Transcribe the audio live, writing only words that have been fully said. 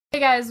Hey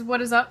guys,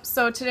 what is up?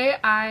 So today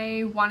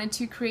I wanted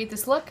to create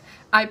this look.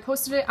 I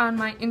posted it on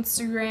my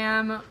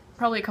Instagram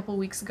probably a couple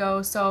weeks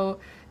ago, so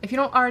if you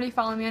don't already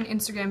follow me on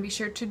Instagram, be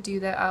sure to do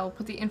that. I'll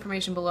put the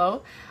information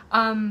below.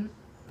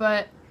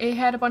 But it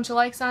had a bunch of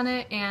likes on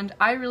it, and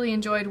I really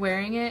enjoyed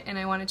wearing it, and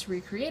I wanted to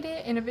recreate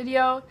it in a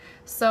video.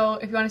 So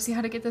if you want to see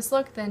how to get this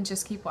look, then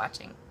just keep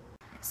watching.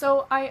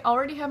 So I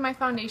already have my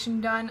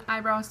foundation done,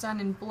 eyebrows done,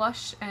 and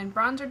blush and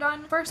bronzer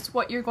done. First,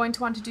 what you're going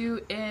to want to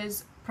do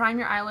is prime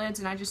your eyelids,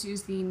 and I just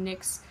use the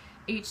NYX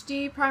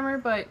HD primer,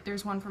 but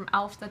there's one from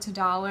e.l.f. that's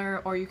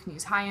 $1, or you can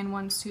use high-end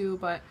ones too,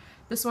 but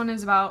this one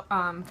is about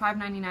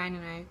 $5.99 and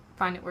I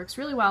find it works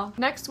really well.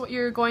 Next, what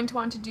you're going to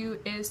want to do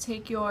is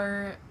take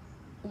your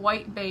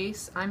white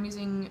base, I'm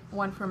using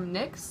one from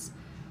NYX,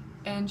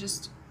 and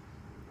just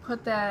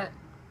put that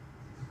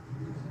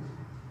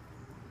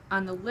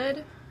on the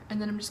lid,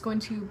 and then I'm just going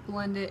to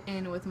blend it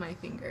in with my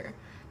finger.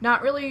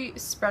 Not really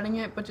spreading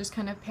it, but just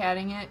kind of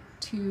patting it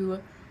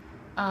to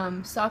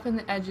soften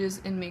the edges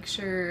and make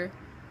sure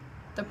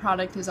the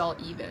product is all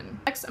even.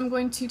 Next, I'm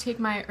going to take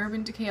my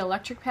Urban Decay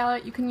Electric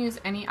palette. You can use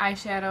any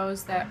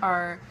eyeshadows that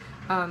are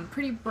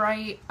pretty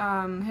bright,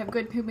 have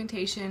good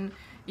pigmentation,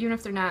 even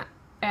if they're not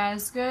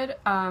as good.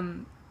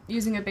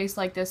 Using a base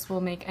like this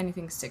will make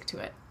anything stick to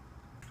it.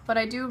 But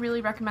I do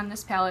really recommend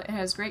this palette. It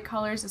has great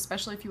colors,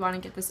 especially if you want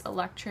to get this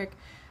electric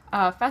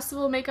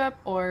festival makeup,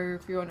 or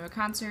if you're going to a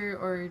concert,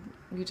 or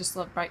you just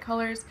love bright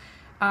colors.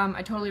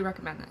 I totally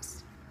recommend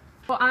this.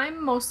 Well,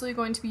 I'm mostly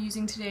going to be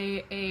using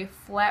today a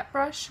flat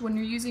brush. When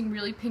you're using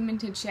really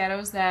pigmented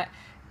shadows that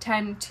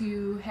tend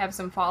to have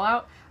some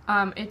fallout,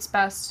 it's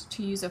best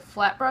to use a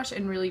flat brush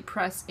and really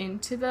press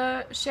into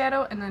the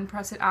shadow and then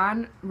press it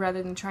on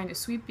rather than trying to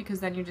sweep, because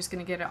then you're just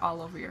going to get it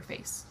all over your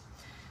face.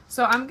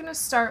 So I'm going to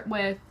start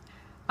with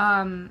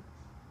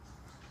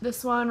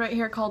this one right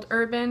here called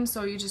Urban,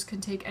 so you just can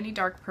take any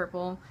dark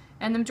purple.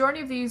 And the majority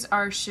of these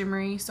are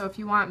shimmery, so if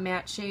you want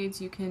matte shades,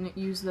 you can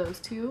use those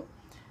too.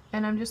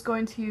 And I'm just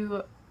going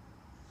to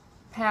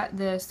pat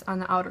this on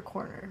the outer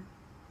corner.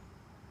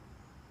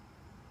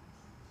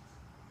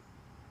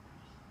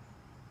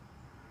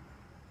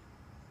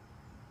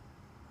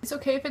 It's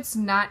okay if it's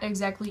not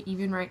exactly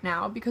even right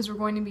now, because we're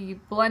going to be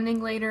blending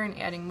later and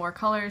adding more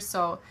colors,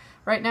 so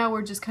right now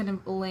we're just kind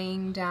of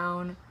laying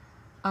down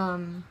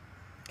kind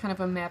of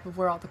a map of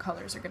where all the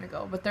colors are going to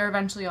go, but they're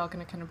eventually all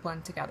going to kind of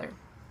blend together.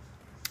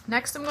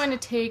 Next, I'm going to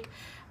take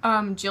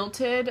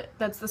Jilted,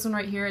 that's this one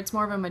right here. It's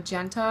more of a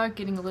magenta,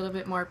 getting a little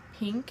bit more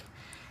pink,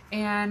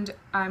 and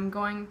I'm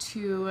going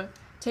to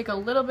take a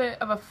little bit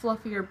of a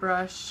fluffier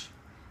brush,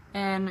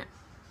 and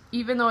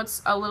even though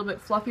it's a little bit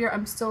fluffier,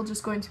 I'm still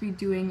just going to be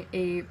doing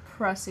a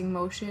pressing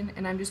motion,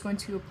 and I'm just going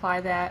to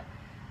apply that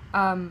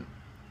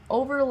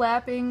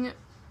overlapping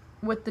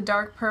with the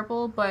dark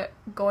purple, but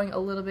going a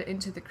little bit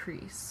into the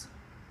crease.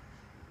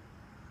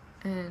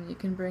 And you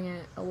can bring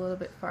it a little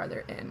bit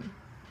farther in,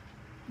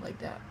 like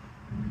that.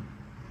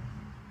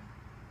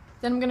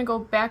 Then I'm going to go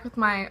back with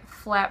my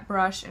flat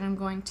brush, and I'm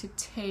going to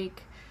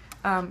take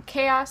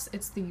Chaos.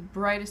 It's the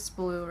brightest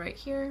blue right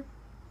here.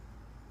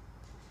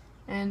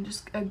 And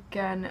just,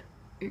 again,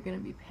 you're going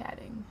to be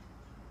patting.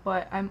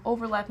 But I'm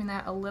overlapping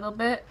that a little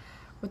bit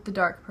with the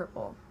dark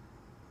purple.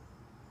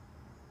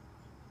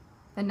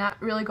 And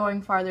not really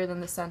going farther than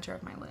the center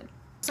of my lid.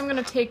 So I'm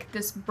going to take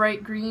this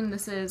bright green.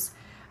 This is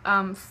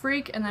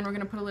Freak, and then we're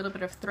going to put a little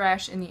bit of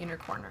Thrash in the inner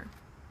corner.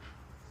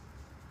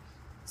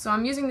 So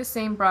I'm using the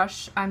same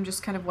brush, I'm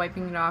just kind of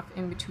wiping it off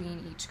in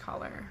between each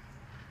color.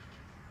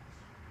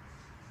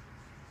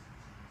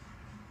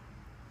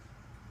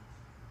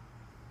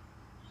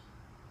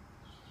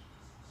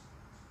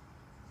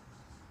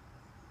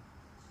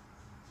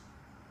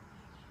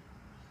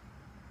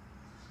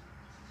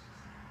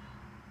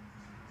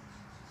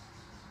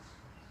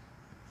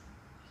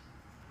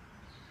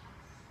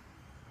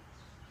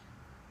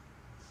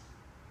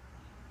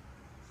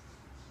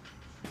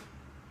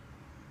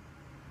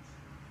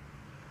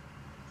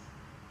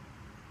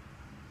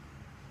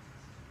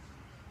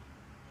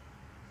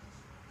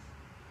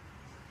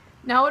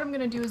 Now what I'm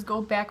going to do is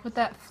go back with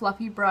that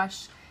fluffy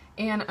brush,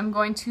 and I'm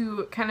going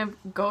to kind of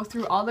go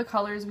through all the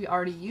colors we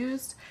already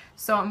used.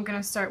 So I'm going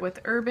to start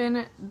with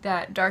Urban,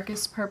 that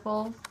darkest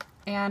purple,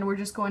 and we're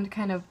just going to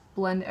kind of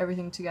blend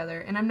everything together.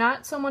 And I'm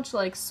not so much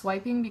like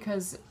swiping,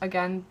 because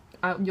again,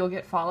 you'll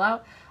get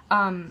fallout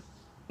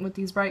with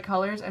these bright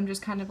colors. I'm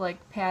just kind of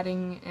like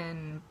patting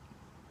and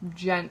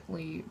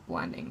gently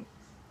blending.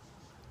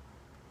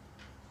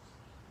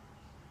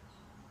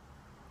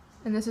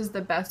 And this is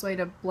the best way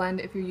to blend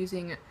if you're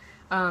using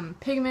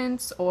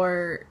pigments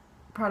or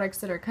products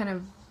that are kind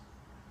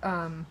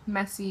of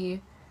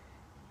messy,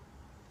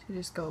 to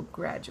just go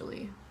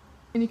gradually.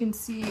 And you can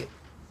see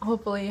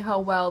hopefully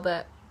how well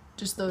that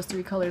just those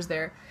three colors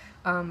there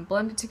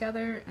blended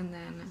together. And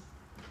then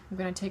I'm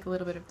going to take a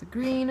little bit of the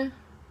green,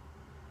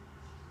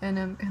 and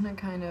I'm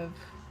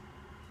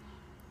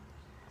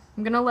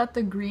going to let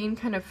the green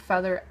kind of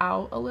feather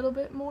out a little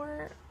bit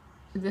more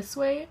this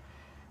way,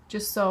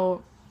 just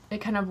so it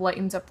kind of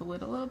lightens up the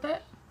lid a little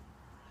bit.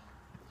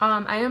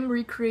 I am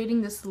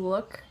recreating this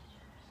look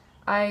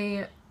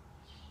I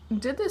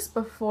did this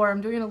before.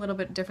 I'm doing it a little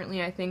bit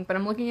differently, I think, but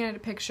I'm looking at a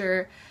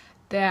picture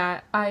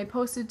that I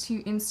posted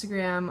to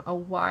Instagram a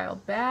while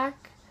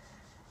back,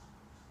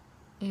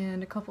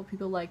 and a couple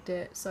people liked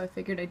it, so I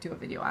figured I'd do a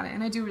video on it,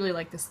 and I do really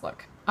like this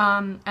look.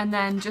 And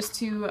then just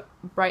to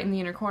brighten the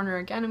inner corner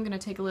again, I'm going to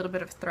take a little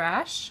bit of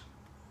Thrash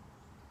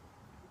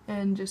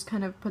and just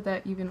kind of put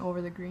that even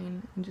over the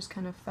green and just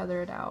kind of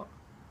feather it out.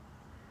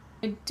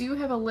 I do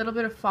have a little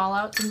bit of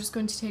fallout, so I'm just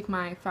going to take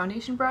my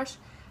foundation brush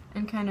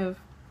and kind of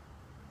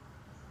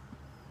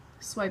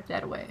swipe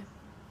that away.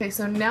 Okay,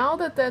 so now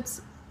that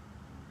that's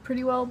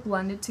pretty well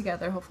blended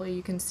together, hopefully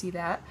you can see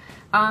that,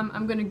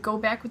 I'm going to go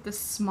back with this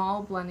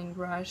small blending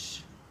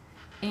brush,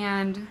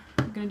 and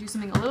I'm going to do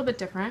something a little bit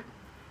different.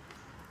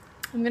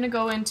 I'm going to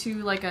go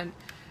into like a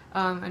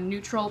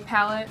neutral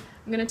palette.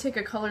 I'm going to take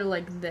a color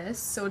like this,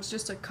 so it's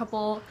just a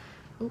couple,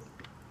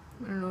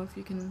 I don't know if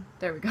you can,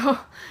 there we go.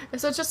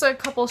 So it's just a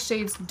couple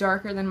shades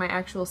darker than my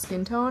actual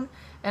skin tone,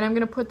 and I'm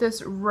going to put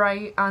this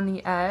right on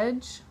the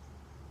edge.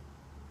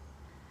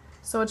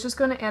 So it's just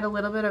going to add a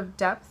little bit of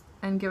depth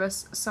and give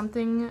us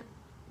something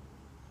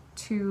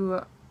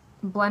to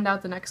blend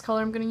out the next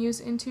color I'm going to use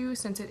into,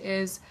 since it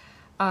is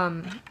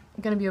going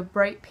to be a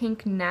bright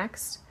pink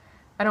next.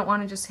 I don't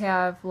want to just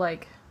have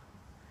like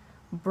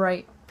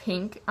bright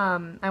pink.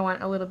 I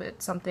want a little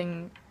bit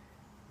something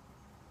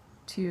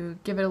to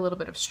give it a little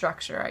bit of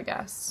structure, I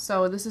guess.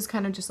 So this is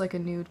kind of just like a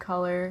nude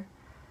color.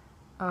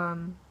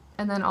 And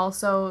then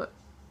also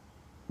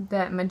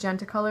that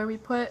magenta color we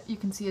put, you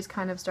can see is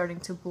kind of starting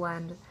to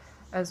blend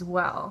as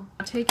well.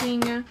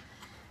 Taking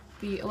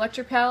the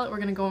electric palette, we're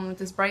going to go in with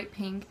this bright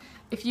pink.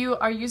 If you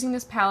are using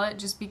this palette,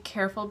 just be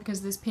careful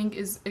because this pink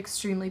is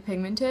extremely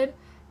pigmented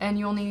and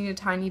you only need a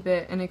tiny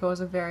bit and it goes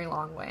a very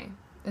long way.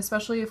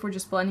 Especially if we're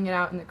just blending it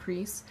out in the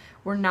crease.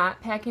 We're not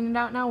packing it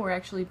out now, we're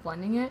actually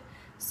blending it.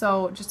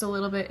 So just a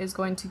little bit is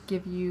going to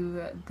give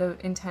you the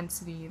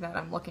intensity that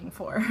I'm looking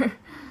for.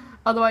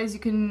 Otherwise you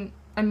can,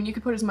 I mean, you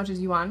could put as much as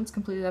you want, it's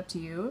completely up to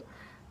you.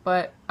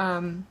 But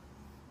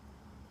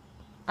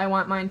I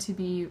want mine to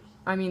be,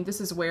 I mean, this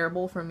is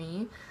wearable for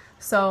me.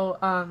 So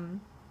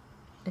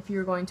if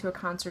you're going to a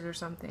concert or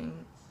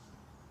something,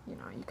 you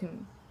know, you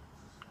can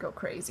go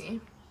crazy.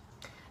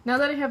 Now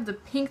that I have the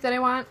pink that I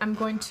want, I'm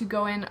going to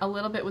go in a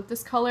little bit with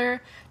this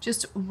color,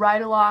 just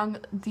right along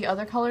the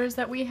other colors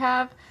that we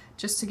have,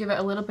 just to give it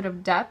a little bit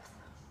of depth.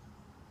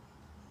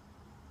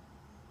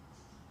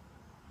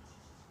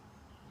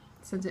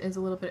 Since it is a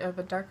little bit of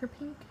a darker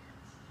pink.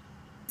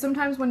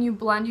 Sometimes when you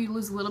blend, you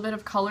lose a little bit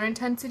of color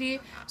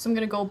intensity, so I'm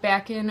going to go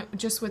back in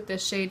just with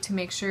this shade to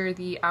make sure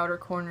the outer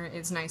corner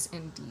is nice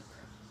and deep.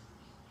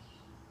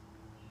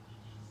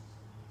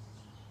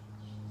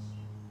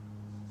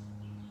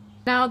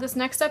 Now this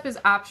next step is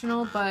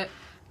optional, but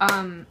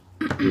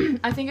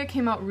I think it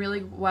came out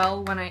really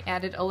well when I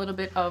added a little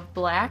bit of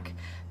black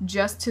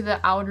just to the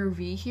outer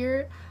V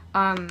here.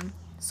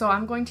 So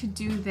I'm going to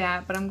do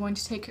that, but I'm going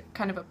to take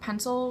kind of a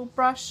pencil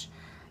brush,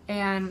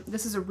 and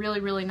this is a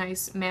really, really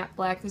nice matte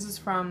black. This is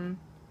from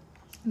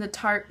the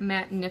Tarte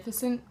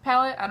Magnificent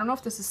palette. I don't know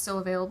if this is still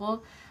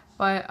available,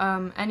 but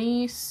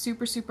any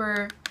super,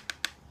 super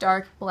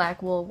dark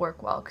black will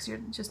work well because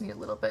you just need a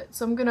little bit.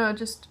 So I'm going to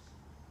just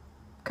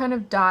kind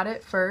of dot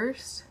it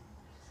first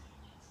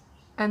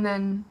and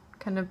then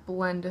kind of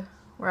blend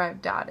where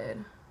I've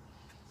dotted.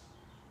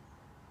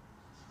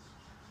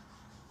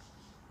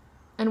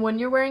 And when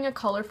you're wearing a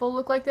colorful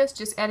look like this,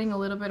 just adding a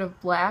little bit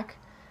of black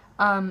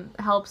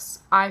helps,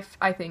 I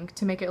think,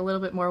 to make it a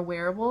little bit more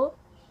wearable.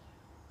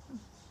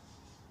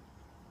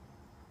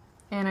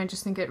 And I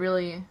just think it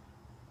really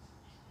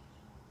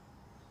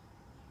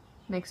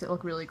makes it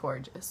look really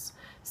gorgeous.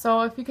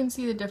 So if you can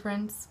see the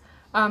difference,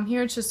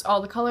 here it's just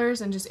all the colors,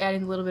 and just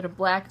adding a little bit of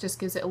black just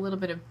gives it a little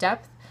bit of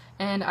depth,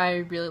 and I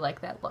really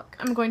like that look.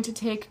 I'm going to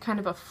take kind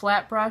of a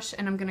flat brush,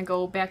 and I'm going to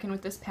go back in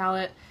with this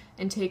palette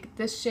and take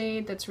this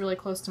shade that's really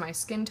close to my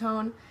skin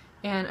tone,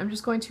 and I'm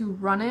just going to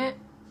run it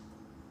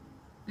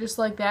just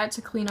like that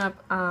to clean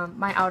up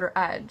my outer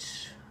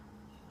edge.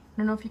 I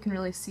don't know if you can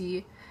really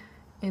see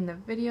in the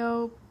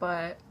video,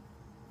 but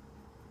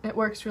it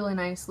works really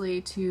nicely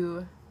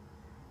to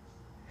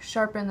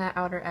sharpen that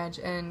outer edge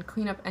and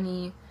clean up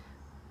any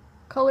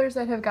colors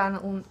that have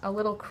gotten a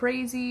little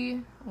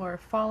crazy or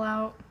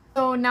fallout.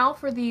 So now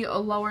for the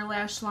lower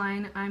lash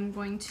line, I'm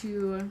going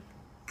to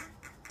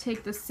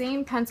take the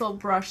same pencil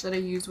brush that I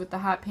used with the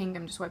hot pink.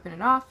 I'm just wiping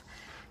it off,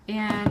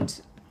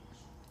 and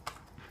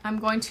I'm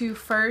going to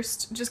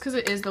first, just because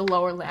it is the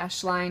lower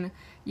lash line,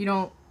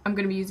 I'm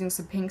going to be using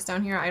some pinks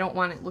down here. I don't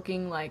want it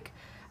looking like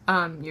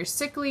you're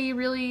sickly,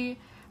 really.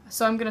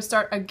 So I'm going to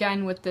start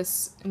again with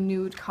this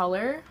nude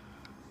color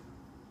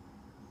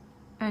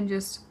and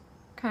just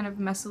kind of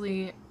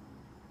messily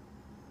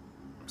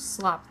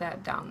slop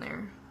that down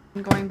there.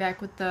 I'm going back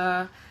with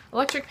the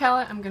electric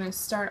palette. I'm going to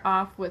start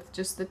off with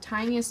just the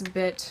tiniest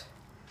bit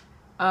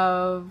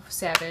of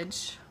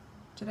Savage.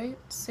 Did I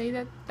say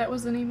that that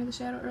was the name of the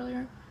shadow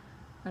earlier?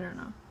 I don't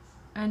know.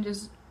 And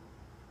just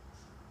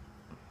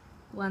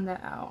blend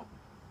that out.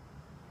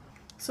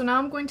 So now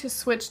I'm going to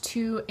switch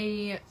to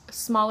a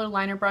smaller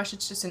liner brush.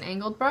 It's just an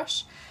angled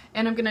brush.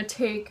 And I'm going to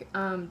take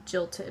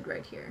Jilted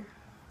right here.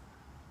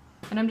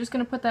 And I'm just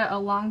going to put that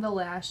along the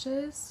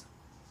lashes.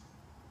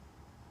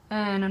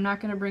 And I'm not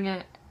going to bring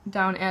it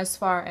down as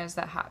far as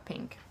that hot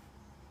pink.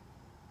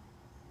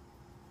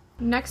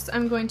 Next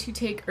I'm going to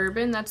take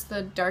Urban, that's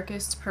the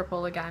darkest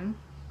purple again.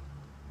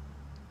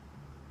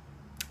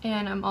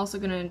 And I'm also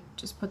going to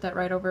just put that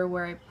right over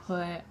where I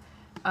put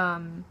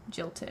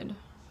Jilted,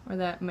 or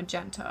that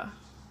magenta.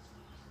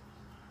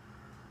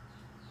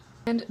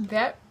 And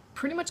that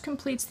pretty much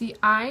completes the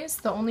eyes.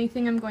 The only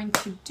thing I'm going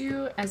to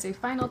do as a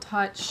final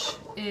touch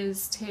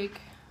is take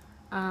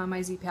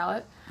my Z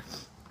palette.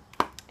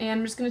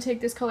 And I'm just going to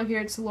take this color here,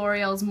 it's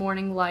L'Oreal's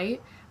Morning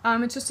Light.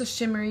 It's just a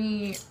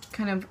shimmery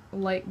kind of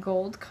light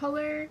gold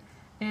color.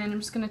 And I'm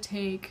just going to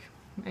take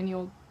any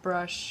old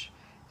brush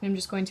and I'm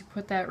just going to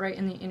put that right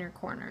in the inner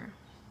corner.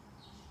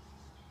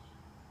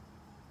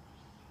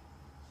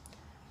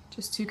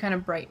 Just to kind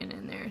of brighten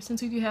in there.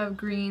 Since we do have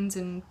greens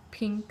and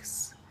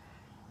pinks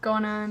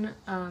going on,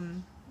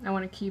 I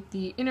want to keep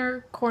the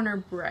inner corner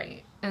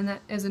bright. And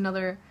that is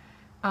another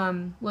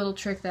little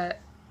trick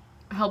that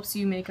helps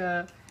you make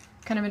a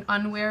kind of an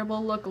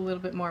unwearable look a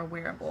little bit more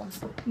wearable.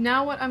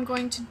 Now what I'm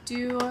going to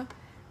do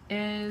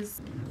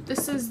is,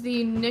 this is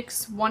the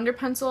NYX Wonder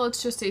Pencil.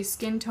 It's just a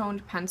skin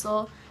toned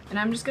pencil, and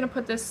I'm just going to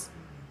put this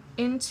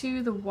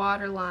into the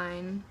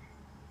waterline,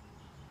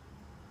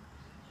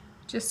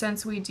 just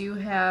since we do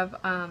have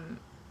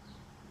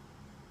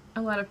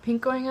a lot of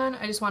pink going on.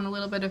 I just want a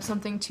little bit of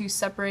something to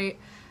separate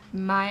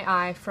my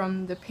eye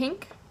from the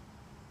pink.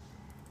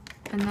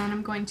 And then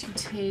I'm going to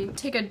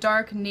take a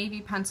dark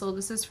navy pencil.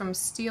 This is from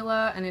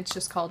Stila and it's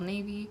just called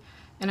Navy.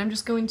 And I'm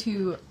just going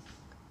to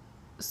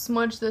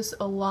smudge this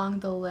along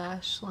the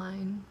lash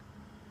line.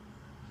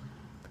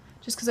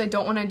 Just because I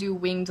don't want to do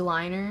winged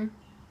liner.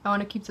 I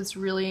want to keep this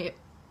really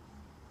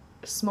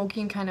smoky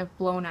and kind of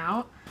blown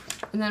out.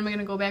 And then I'm going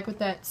to go back with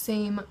that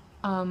same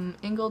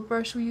angled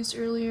brush we used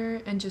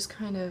earlier and just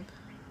kind of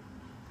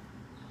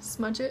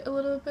smudge it a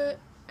little bit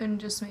and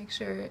just make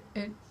sure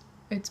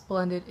it's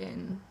blended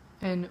in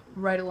and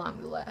right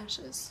along the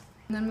lashes.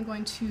 And then I'm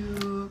going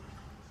to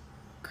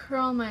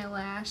curl my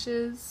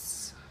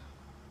lashes.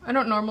 I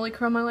don't normally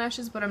curl my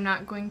lashes, but I'm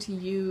not going to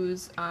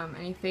use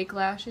any fake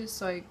lashes,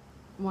 so I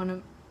want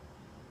to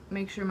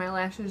make sure my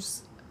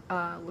lashes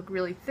look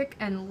really thick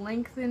and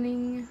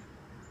lengthened.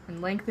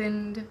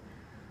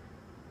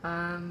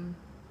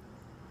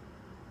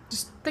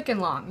 Just thick and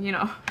long, you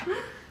know.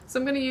 So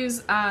I'm going to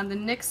use the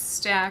NYX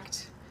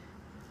Stacked.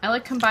 I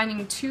like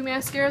combining two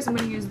mascaras. I'm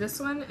going to use this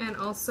one and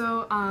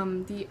also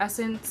the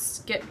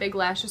Essence Get Big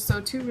Lashes. So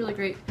two really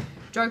great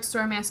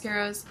drugstore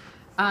mascaras.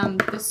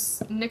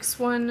 This NYX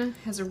one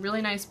has a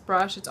really nice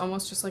brush. It's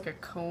almost just like a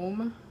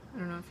comb. I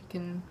don't know if you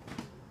can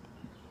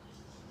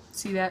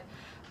see that.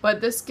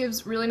 But this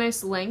gives really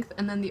nice length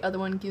and then the other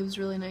one gives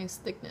really nice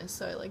thickness.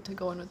 So I like to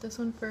go in with this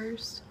one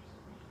first.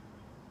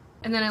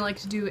 And then I like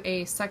to do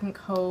a second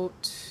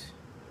coat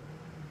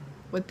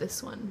with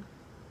this one.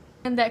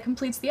 And that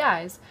completes the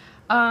eyes.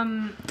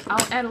 I'll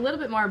add a little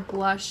bit more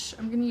blush.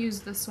 I'm going to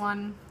use this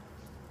one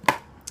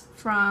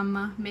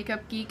from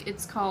Makeup Geek.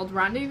 It's called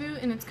Rendezvous,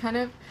 and it's kind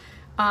of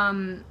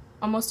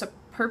almost a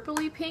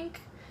purpley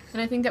pink.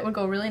 And I think that would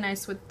go really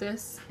nice with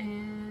this.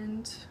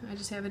 And I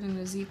just have it in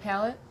a Z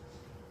palette.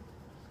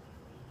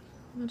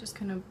 I'll just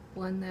kind of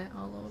blend that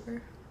all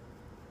over.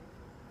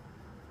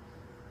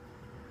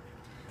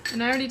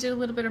 And I already did a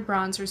little bit of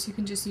bronzer, so you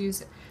can just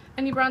use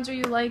any bronzer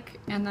you like.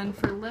 And then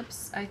for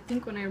lips, I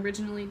think when I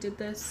originally did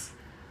this,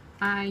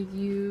 I'll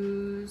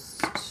use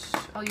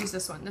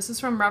this one. This is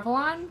from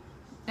Revlon,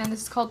 and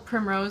this is called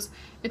Primrose.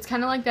 It's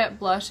kind of like that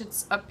blush.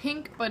 It's a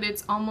pink, but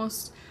it's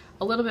almost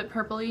a little bit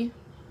purpley.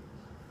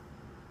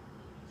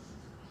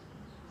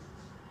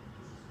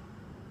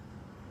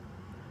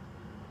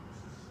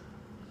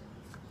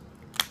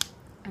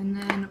 And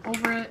then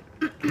over it,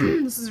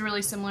 this is a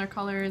really similar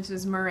color. This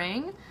is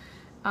Meringue.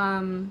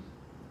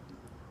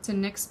 It's a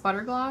NYX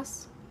Butter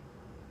Gloss.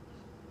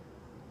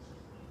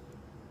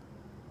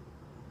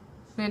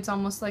 And it's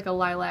almost like a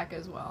lilac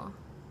as well.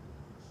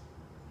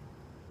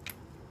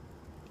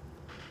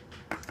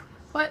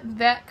 But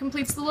that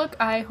completes the look.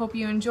 I hope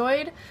you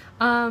enjoyed.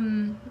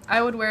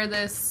 I would wear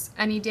this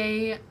any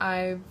day.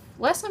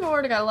 Last time I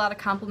wore it, I got a lot of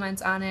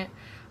compliments on it.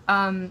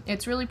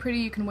 It's really pretty.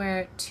 You can wear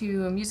it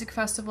to a music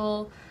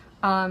festival.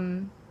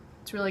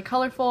 It's really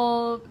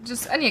colorful,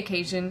 just any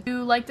occasion. If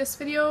you like this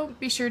video,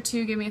 be sure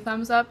to give me a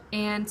thumbs up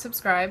and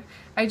subscribe.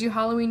 I do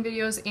Halloween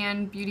videos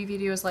and beauty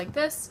videos like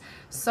this,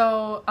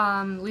 so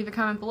leave a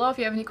comment below if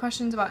you have any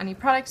questions about any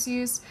products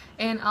used,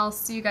 and I'll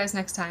see you guys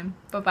next time.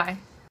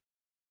 Bye-bye.